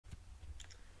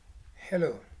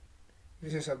Hello,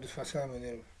 this is Abdul Fatah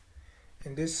Munir.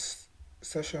 In this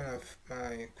session of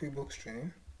my QuickBooks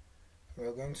training,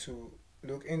 we're going to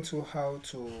look into how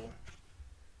to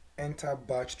enter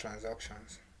batch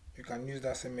transactions. You can use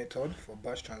that same method for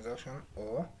batch transaction,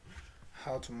 or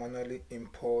how to manually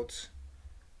import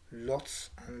lots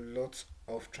and lots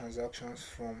of transactions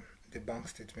from the bank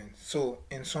statement. So,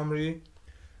 in summary,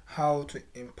 how to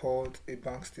import a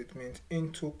bank statement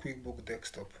into QuickBooks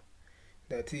Desktop.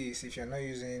 That is, if you're not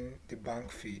using the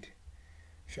bank feed.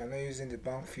 If you're not using the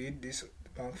bank feed, this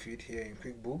bank feed here in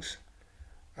QuickBooks,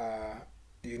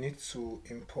 you need to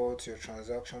import your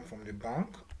transaction from the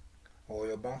bank or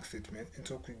your bank statement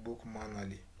into QuickBooks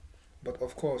manually. But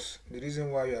of course, the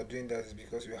reason why you are doing that is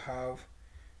because you have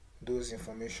those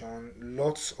information,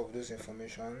 lots of those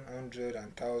information, hundreds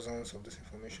and thousands of this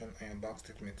information on your bank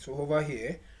statement. So over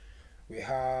here, we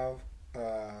have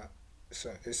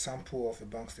a sample of a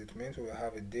bank statement. We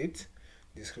have a date,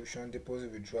 description,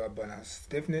 deposit, withdrawal, balance.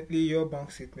 Definitely your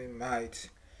bank statement might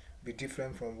be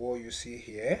different from what you see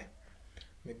here.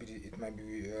 Maybe it might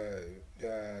be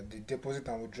the deposit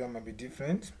and withdrawal might be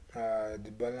different.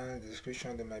 The balance, the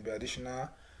description, there might be additional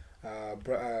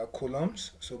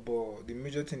columns. So, but the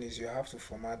major thing is you have to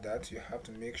format that. You have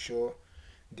to make sure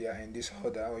they are in this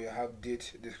order, or you have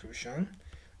date, description,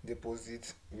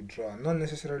 deposit, withdrawal. Not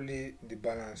necessarily the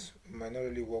balance. You might not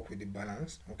really work with the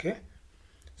balance. Okay.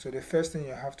 So the first thing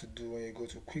you have to do when you go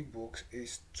to QuickBooks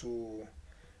is to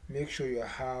make sure you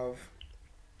have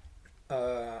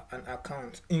an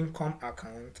account, income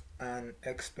account and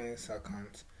expense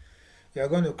account. You are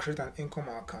going to create an income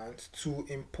account to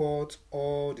import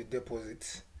all the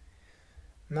deposits.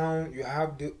 Now you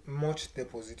have much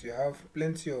deposit, you have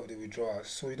plenty of the withdrawals,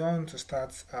 so you don't want to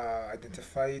start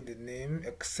identifying the name,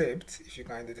 except if you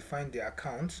can identify the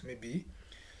account.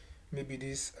 Maybe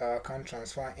this account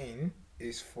transfer in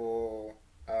is for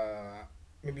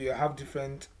maybe you have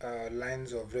different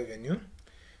lines of revenue,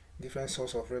 different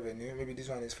source of revenue. Maybe this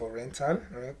one is for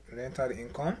rental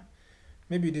income.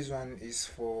 Maybe this one is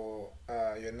for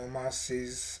your normal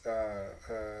sales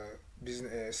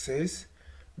business sales.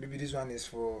 Maybe this one is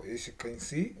for, as you can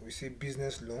see, we say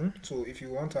business loan. So if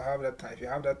you want to have that time, if you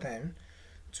have that time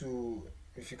to,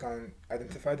 if you can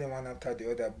identify them one after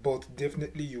the other, but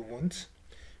definitely you won't,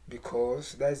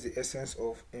 because that is the essence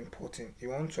of importing. You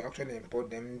want to actually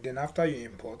import them, then after you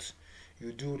import,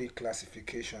 you do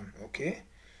reclassification. Okay,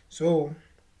 so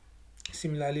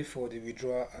similarly for the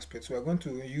withdrawal aspect, so we're going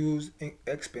to use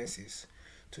expenses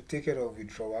to take care of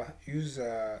withdrawal, use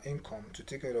income to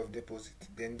take care of deposit,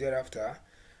 then thereafter,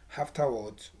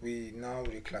 afterwards, we now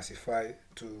reclassify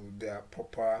to their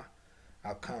proper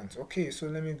account. Okay, so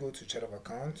let me go to chart of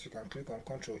account. You can click on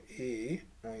Ctrl A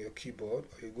on your keyboard,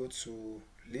 or you go to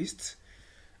list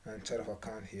and chart of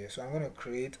account here. So I'm going to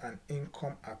create an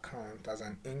income account as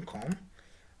an income,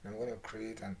 and I'm going to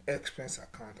create an expense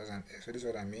account as an X. So this is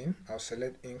what I mean. I'll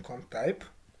select income type,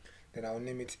 then I'll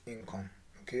name it income.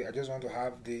 Okay, I just want to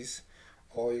have this,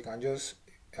 or you can just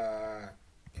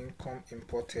income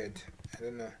imported. I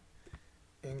don't know,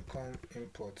 income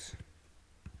import.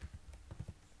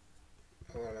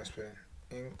 Oh, let's spell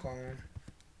income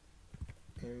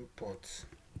import.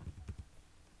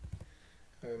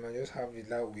 I might just have it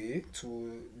that way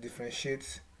to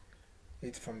differentiate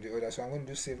it from the other. So I'm going to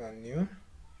do save and new.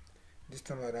 This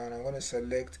time around, I'm going to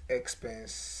select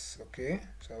expense. Okay,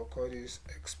 so I'll call this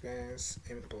expense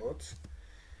import.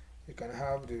 You can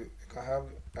have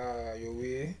your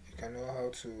way. You can know how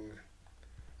to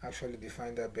actually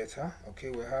define that better. Okay,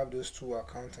 we have those two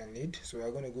accounts I need. So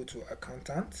we're going to go to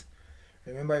accountant.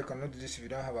 Remember, you cannot do this if you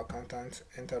don't have accountant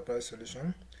enterprise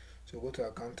solution. So go to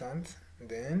accountant,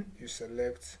 then you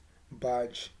select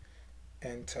badge,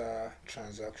 enter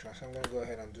transaction. So I'm going to go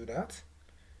ahead and do that.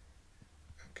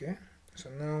 Okay,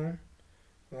 so now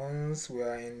once we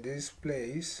are in this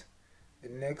place, the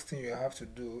next thing you have to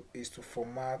do is to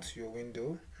format your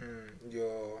window.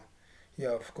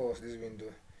 Of course, this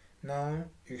window. Now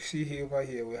you see here, over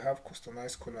here we have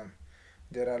customized column.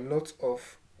 There are lots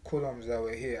of columns that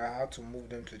were here. I had to move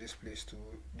them to this place to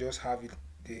just have it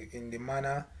in the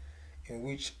manner in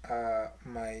which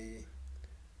my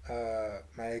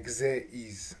Excel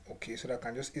is. Okay, so that I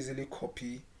can just easily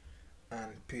copy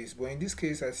and paste. But in this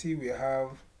case, I see we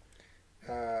have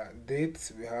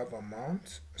date, we have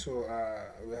amount, so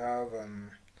we have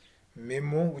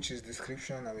memo, which is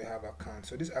description, and we have account.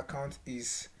 So this account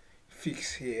is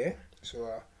fixed here.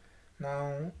 So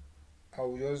now I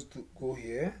will just go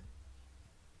here.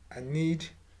 I need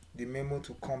the memo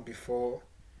to come before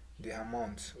the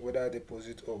amount, whether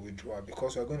deposit or withdrawal,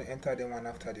 because we're going to enter them one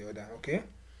after the other. Okay,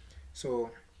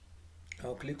 so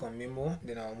I'll click on memo,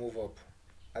 then I'll move up.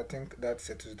 I think that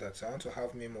settles that. So I want to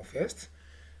have memo first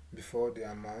before the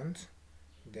amount,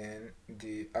 then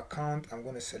the account I'm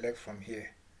going to select from here.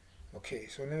 Okay,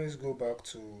 so let's go back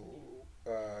to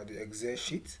the Excel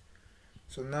sheet.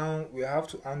 So now we have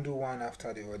to undo one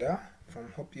after the other.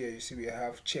 From up here, you see we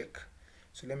have check.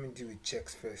 So let me deal with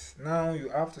checks first. Now you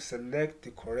have to select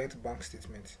the correct bank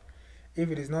statement.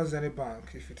 If it is not Zenith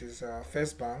Bank, if it is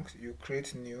First Bank, you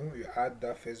create new, you add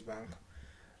that First Bank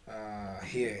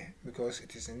here, because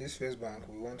it is in this First Bank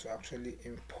we want to actually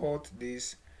import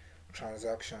this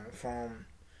transaction from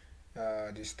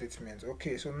the statement.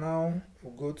 Okay, so now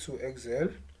we'll go to Excel.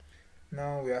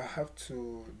 Now we have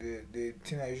to, the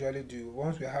thing I usually do,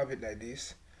 once we have it like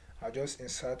this, I'll just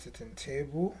insert it in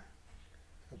table.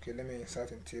 Okay, let me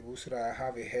insert in table so that I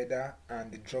have a header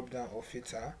and the drop down of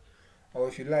filter, or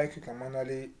if you like you can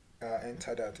manually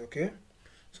enter that. Okay,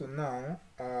 so now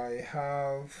I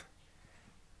have,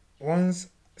 once,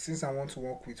 since I want to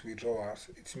work with withdrawals,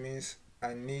 it means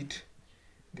I need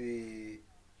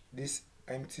this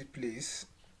empty place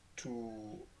to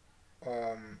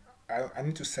I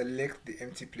need to select the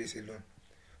empty place alone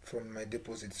from my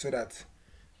deposit so that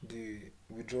the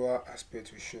withdrawal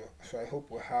aspect will show. So I hope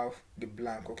we have the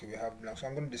blank. Okay, we have blank. So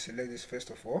I'm going to deselect this first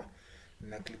of all,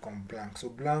 and I click on blank. So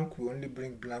blank will only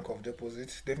bring blank of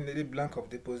deposit. Definitely blank of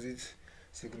deposit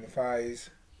signifies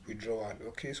withdrawal.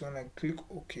 Okay, so when I click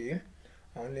OK,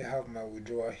 I only have my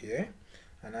withdrawal here,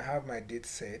 and I have my date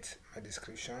set, my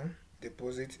description.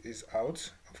 Deposit is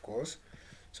out, of course.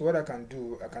 So what I can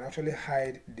do, I can actually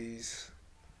hide these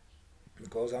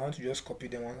because I want to just copy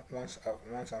them once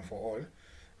and for all. I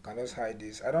can just hide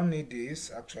this. I don't need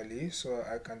this actually, so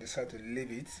I can decide to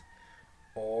leave it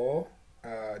or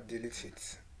delete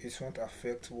it. It won't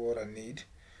affect what I need,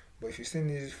 but if you still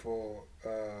need it for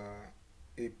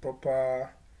a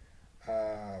proper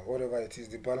whatever it is,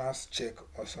 the balance check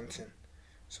or something,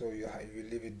 so you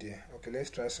leave it there. Okay, let's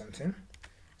try something.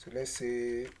 So let's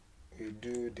say we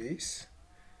do this,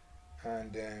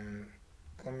 and then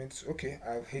comments. Okay,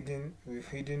 we've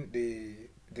hidden the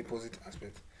deposit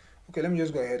aspect. Okay, let me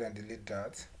just go ahead and delete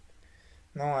that.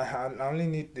 Now I only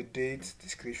need the date,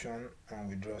 description, and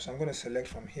withdraw. So I'm going to select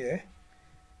from here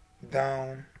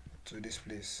down to this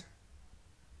place.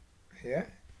 Here,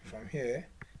 from here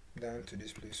down to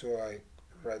this place. So I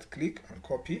right click and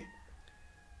copy.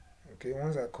 Okay,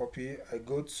 once I copy, I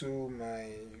go to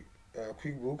my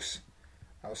QuickBooks.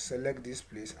 I'll select this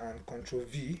place and Ctrl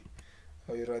V,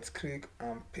 or you right click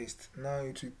and paste. Now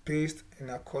it will paste in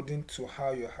according to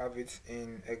how you have it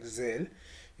in Excel.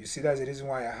 You see that's the reason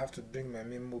why I have to bring my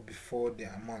memo before the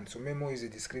amount. So memo is the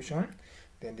description,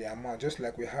 then the amount, just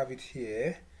like we have it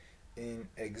here in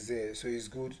Excel. So it's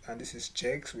good, and this is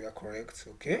checks, we are correct.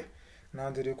 Okay, now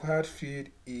the required field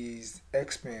is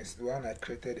expense, the one I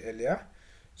created earlier.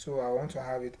 So I want to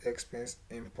have it expense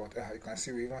import. You can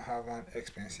see we even have an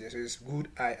expense here, so it's good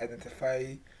I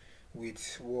identify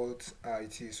with what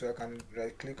it is. So I can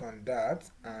right click on that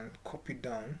and copy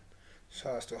down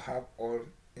so as to have all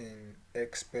in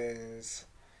expense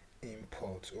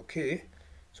import. Okay,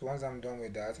 so once I'm done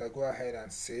with that, I go ahead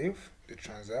and save the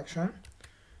transaction.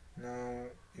 Now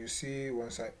you see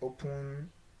once I open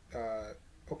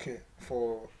okay,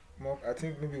 for more, I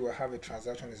think maybe we'll have a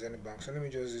transaction in any bank, so let me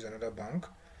just use another bank.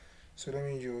 So let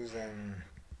me use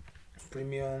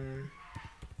premium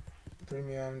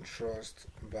trust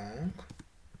bank,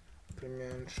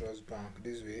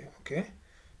 this way. Okay,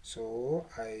 so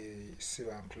I save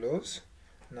and close.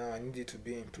 Now I need it to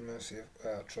be in premium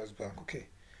trust bank. Okay,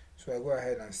 so I go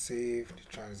ahead and save the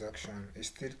transaction. It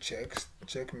still checks.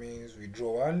 Check means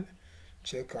withdrawal.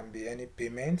 Check can be any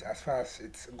payment as far as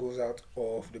it goes out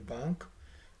of the bank.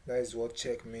 That is what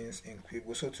check means in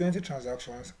QuickBooks. So 20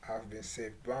 transactions have been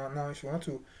saved. But now if you want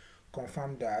to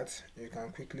confirm that, you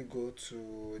can quickly go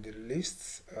to the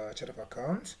lists, chart of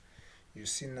accounts. You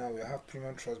see now we have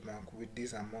premium trust bank with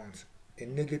this amount, a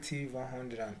negative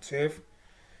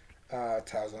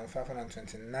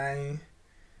 $112,529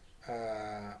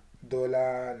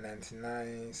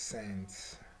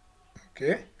 $99.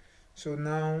 Okay, so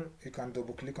now you can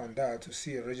double click on that to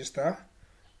see a register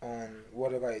on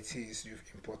whatever it is you've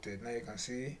imported. Now you can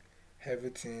see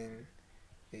everything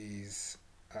is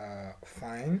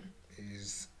fine,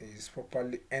 is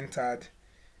properly entered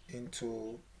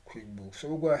into QuickBooks. So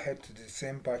we'll go ahead to the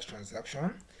same batch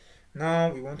transaction.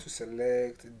 Now we want to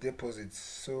select deposits.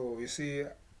 So you see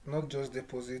not just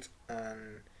deposit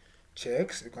and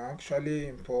checks, you can actually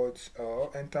import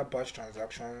or enter batch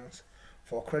transactions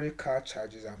for credit card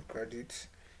charges and credit,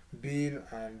 bill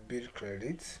and bill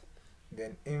credit,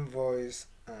 then invoice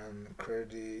and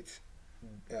credit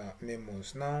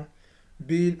memos. Now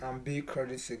Bill and bill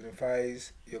credit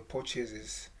signifies your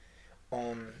purchases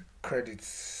on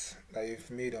credits that you've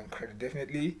made on credit.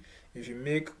 Definitely, if you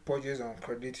make purchase on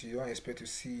credit, you don't expect to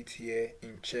see it here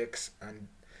in checks and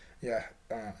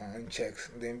in checks.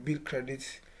 Then bill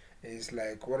credit is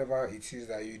like whatever it is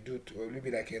that you do to, or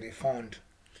maybe like a refund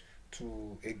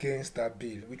to against that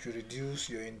bill, which will reduce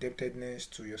your indebtedness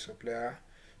to your supplier.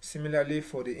 Similarly,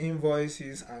 for the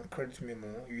invoices and credit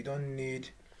memo, you don't need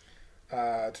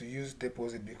to use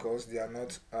deposit because they are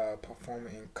not performed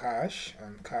in cash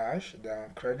and cash, they are on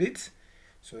credit.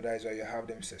 So that is why you have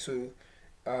them set. So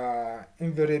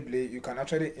invariably, you can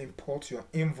actually import your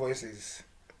invoices.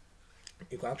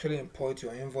 You can actually import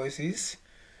your invoices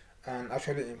and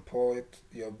actually import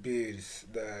your bills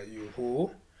that you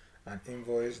owe and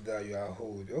invoice that you are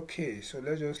owed. Okay, so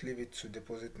let's just leave it to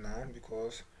deposit now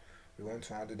because we want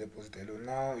to handle deposit alone.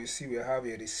 Now you see we have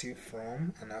a receipt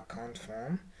form, an account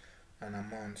form, an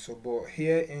amount. So but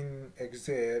here in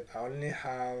Excel I only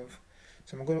have,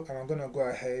 so I'm gonna go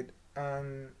ahead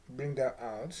and bring that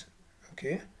out.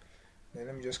 Okay, then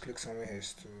let me just click somewhere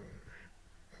else to,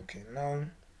 okay, now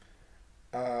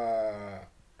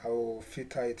I will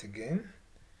filter it again.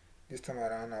 This time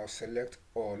around I'll select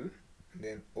all,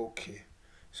 then okay.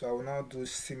 So I will now do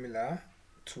similar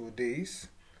to this.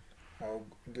 I'll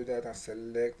do that and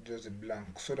select just a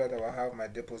blank so that I will have my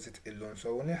deposit alone. So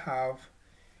I only have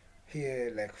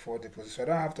here like 4 deposits, so I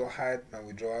don't have to hide my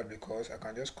withdrawal because I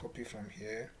can just copy from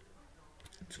here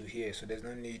to here, so there's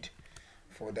no need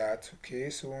for that. Okay,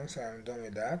 so once I'm done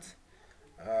with that,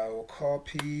 I will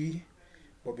copy,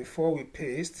 but before we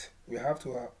paste we have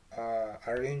to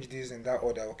arrange this in that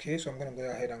order. Okay, so I'm going to go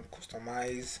ahead and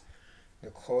customize the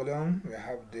column. We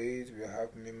have date, we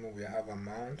have memo, we have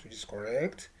amount, which is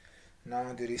correct.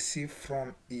 Now the receive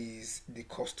from is the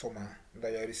customer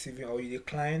that you're receiving, or the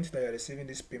client that you're receiving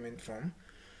this payment from.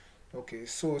 Okay,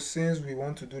 so since we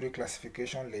want to do the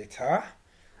classification later,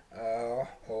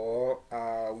 or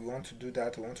we want to do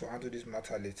that, we want to handle this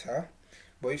matter later.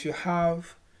 But if you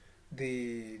have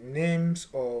the names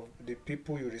of the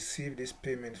people you receive this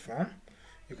payment from,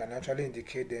 you can actually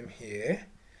indicate them here.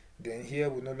 Then here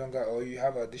we no longer, or you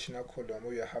have additional column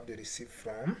where you have the receipt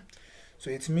from. So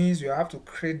it means you have to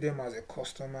create them as a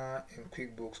customer in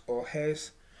QuickBooks, or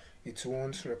else it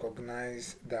won't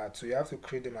recognize that. So you have to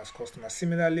create them as customers.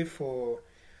 Similarly for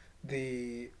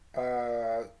the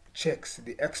checks,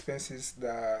 the expenses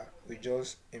that we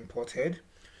just imported,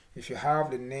 if you have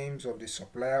the names of the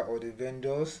supplier or the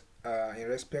vendors in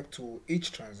respect to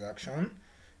each transaction,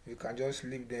 you can just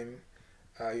leave them.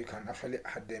 You can actually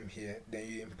add them here, then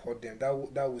you import them. That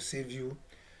will save you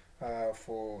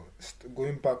for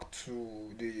going back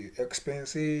to the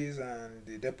expenses and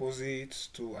the deposits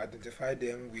to identify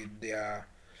them with their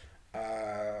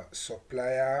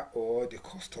supplier or the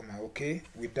customer. Okay,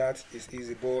 with that it's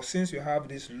easy. But since you have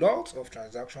this lots of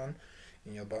transaction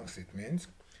in your bank statement,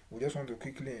 we just want to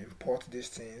quickly import these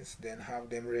things, then have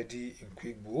them ready in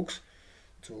QuickBooks.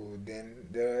 To then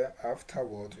there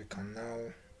afterwards we can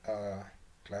now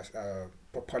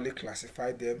properly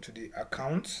classify them to the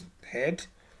account head,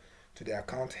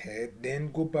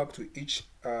 then go back to each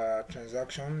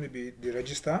transaction, maybe the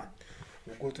register.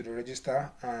 We'll go to the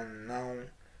register and now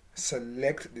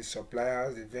select the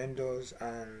suppliers, the vendors,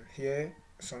 and here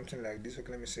something like this.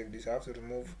 Okay, let me save this. I have to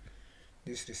remove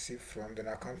this receipt from, then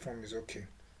account form is okay.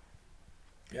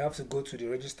 You have to go to the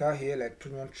register here, like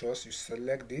premium trust. You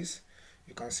select this.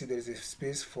 You can see there is a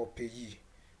space for payee.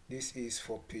 This is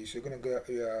for pay. So you're gonna go,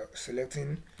 you are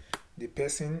selecting the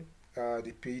person,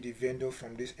 the pay, the vendor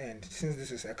from this end, since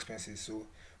this is expenses. So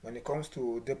when it comes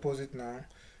to deposit now,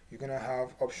 you're gonna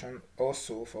have option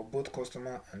also for both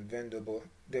customer and vendor, but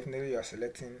definitely you are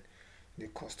selecting the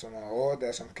customer. Or there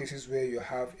are some cases where you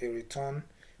have a return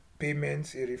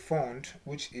payment, a refund,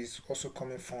 which is also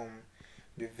coming from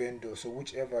the vendor. So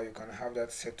whichever, you can have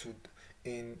that settled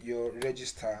in your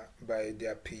register by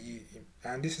their payee.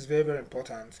 And this is very, very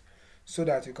important so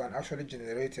that you can actually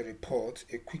generate a report,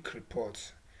 a quick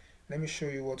report. Let me show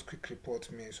you what quick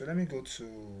report means. So let me go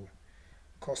to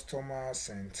customer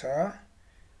center.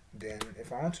 Then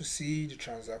if I want to see the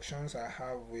transactions I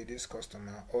have with this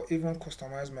customer, or even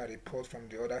customize my report from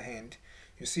the other hand,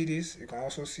 you see this, you can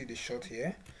also see the shot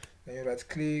here. Then you right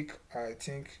click, I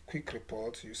think quick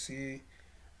report, you see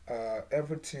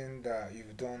everything that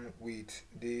you've done with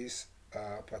this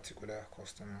particular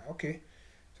customer. Okay,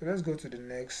 so let's go to the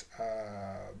next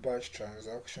batch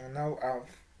transaction. Now I've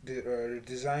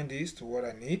redesigned this to what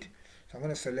I need. So I'm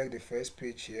going to select the first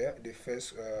page here, the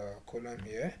first column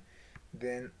here.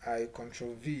 Then I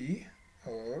control V,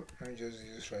 or let me just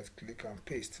use right click and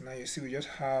paste. Now you see we just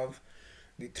have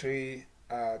the 3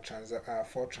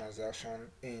 for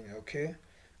transaction in. Okay,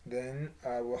 then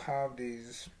I will have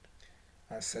this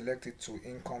and select it to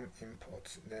income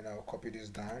import. Then I'll copy this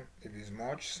down if it's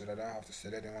much so that I don't have to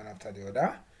select them one after the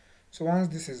other. So once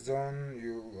this is done,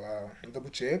 you double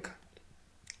check.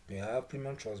 We have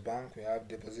premium trust bank, we have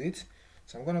deposit.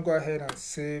 So I'm going to go ahead and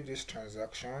save this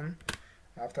transaction.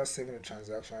 After saving the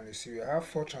transaction, you see we have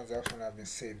 4 transactions have been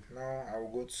saved. Now I will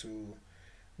go to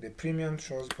the premium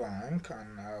trust bank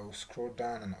and I'll scroll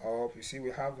down and up. You see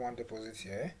we have 1 deposit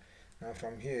here. Now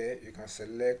from here you can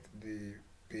select the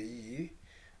payee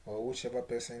or whichever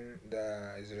person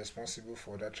that is responsible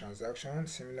for that transaction.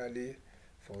 Similarly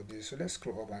for this, so let's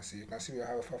scroll up and see. You can see we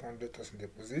have a 500,000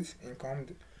 deposit income,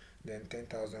 then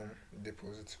 10,000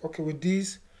 deposits. Okay, with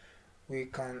this we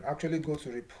can actually go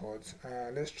to report.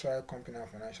 Let's try company and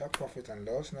financial profit and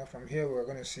loss. Now from here we're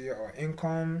going to see our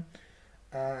income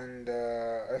and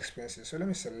expenses. So let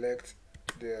me select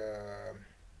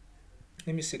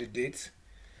let me see the date.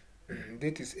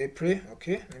 Date is April.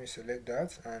 Okay, let me select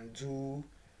that and do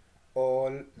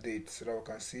all dates so that we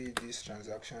can see this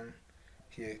transaction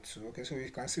here too. Okay, so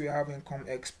you can see we have income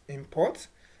import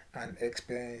and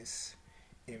expense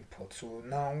import. So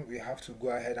now we have to go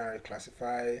ahead and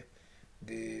reclassify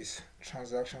this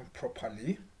transaction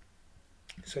properly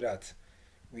so that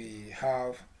we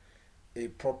have a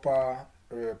proper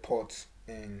report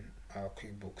in our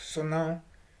QuickBooks. So now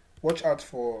watch out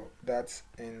for that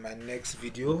in my next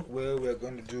video where we're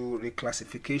going to do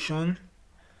reclassification,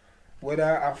 whether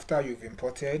after you've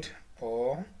imported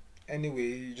or anyway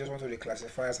you just want to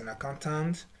reclassify as an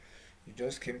accountant. You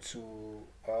just came to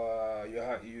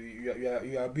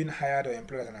you are being hired or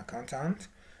employed as an accountant,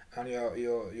 and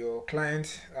your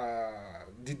client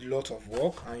did a lot of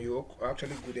work and you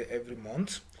actually go there every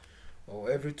month or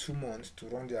every 2 months to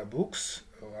run their books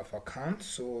of account.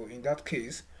 So in that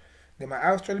case they might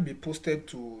actually be posted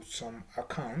to some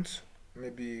accounts.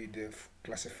 Maybe they've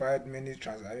classified many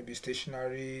maybe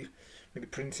stationery, maybe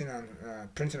printing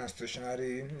and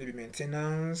stationery, maybe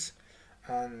maintenance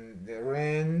and the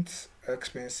rent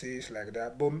expenses like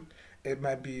that. Boom, it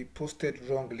might be posted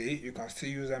wrongly. You can still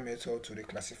use that method to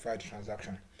reclassify the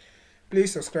transaction.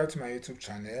 Please subscribe to my YouTube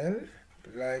channel,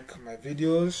 like my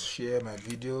videos, share my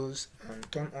videos,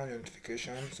 and turn on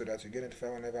notifications so that you get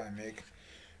notified whenever I make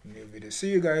new videos. See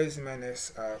you guys in my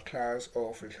next class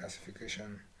of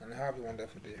reclassification, and have a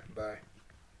wonderful day. Bye.